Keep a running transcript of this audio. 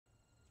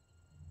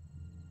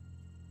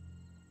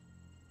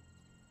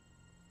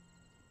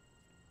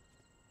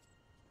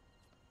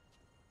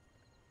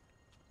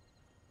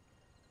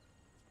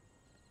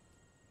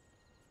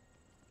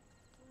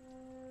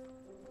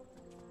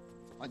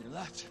On your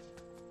left.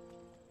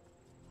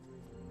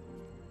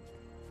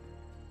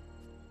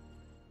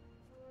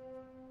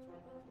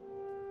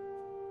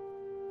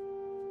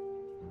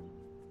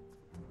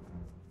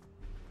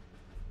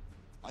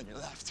 On your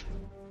left.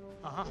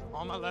 Uh-huh,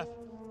 on my left.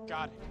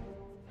 Got it.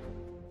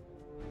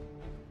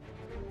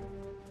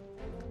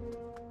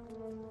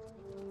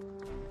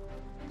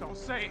 Don't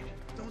say it.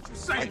 Don't you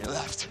say On it. your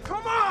left.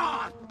 Come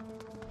on!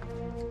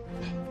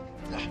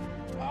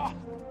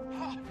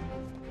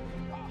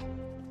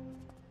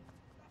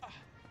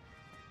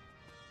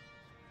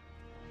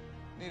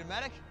 Need a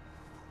medic?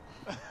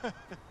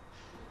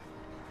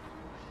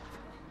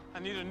 I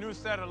need a new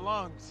set of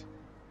lungs.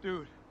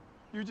 Dude,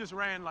 you just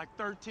ran like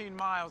 13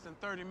 miles in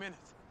 30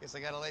 minutes. Guess I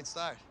got a late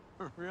start.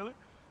 Really?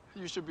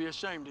 You should be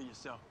ashamed of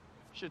yourself.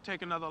 You should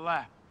take another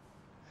lap.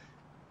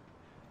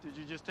 Did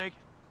you just take it?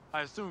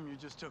 I assume you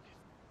just took it.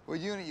 What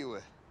unit you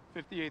with?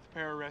 58th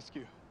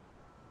Pararescue.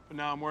 But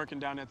now I'm working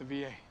down at the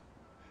VA.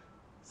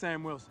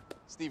 Sam Wilson.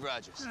 Steve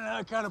Rogers.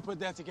 I kind of put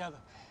that together.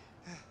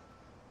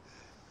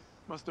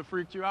 Must have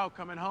freaked you out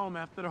coming home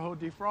after the whole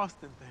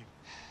defrosting thing.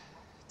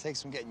 Takes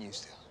some getting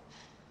used to.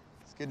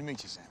 It's good to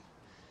meet you, Sam.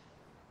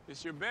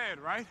 It's your bed,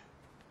 right?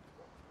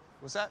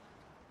 What's that?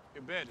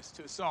 Your bed is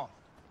too soft.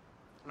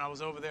 When I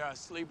was over there, I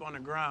sleep on the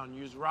ground,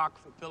 use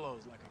rock for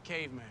pillows like a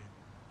caveman.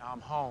 Now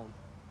I'm home,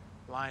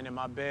 lying in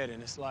my bed,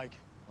 and it's like...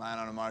 Lying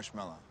on a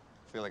marshmallow.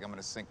 I feel like I'm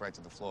gonna sink right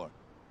to the floor.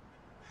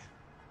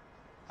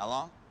 How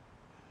long?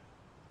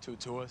 2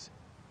 tours.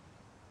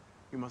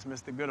 You must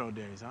miss the good old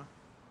days, huh?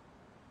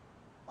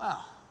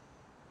 Wow.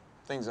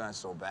 Things aren't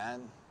so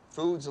bad.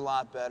 Food's a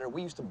lot better.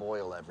 We used to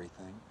boil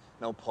everything.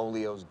 No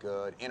polio's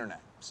good.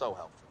 Internet, so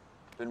helpful.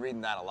 Been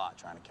reading that a lot,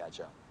 trying to catch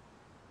up.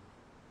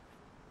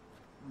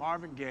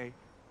 Marvin Gaye,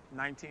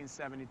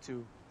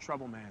 1972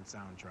 Trouble Man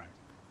soundtrack.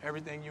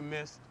 Everything you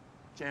missed,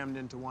 jammed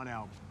into one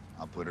album.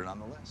 I'll put it on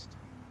the list.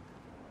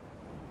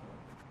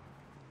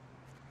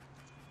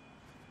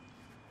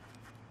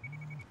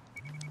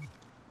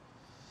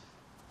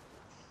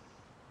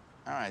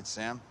 All right,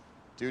 Sam.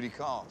 Duty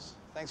calls.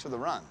 Thanks for the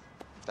run,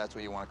 if that's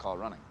what you want to call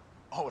running.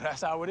 Oh,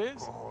 that's how it is?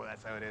 Oh,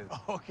 that's how it is.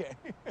 Okay.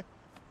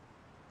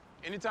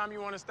 Anytime you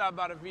want to stop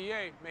by the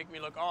VA, make me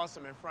look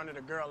awesome in front of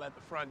the girl at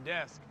the front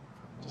desk,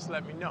 just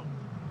let me know.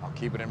 I'll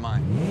keep it in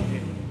mind.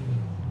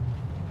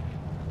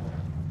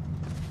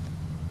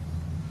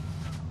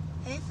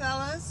 Hey,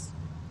 fellas.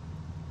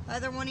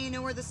 Either one of you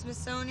know where the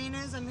Smithsonian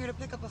is? I'm here to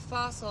pick up a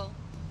fossil.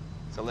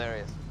 It's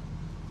hilarious.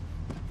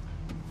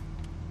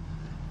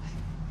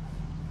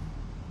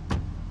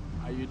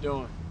 How you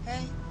doing?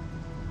 Hey.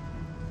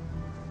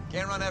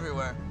 Can't run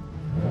everywhere.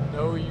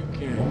 No, you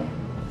can't.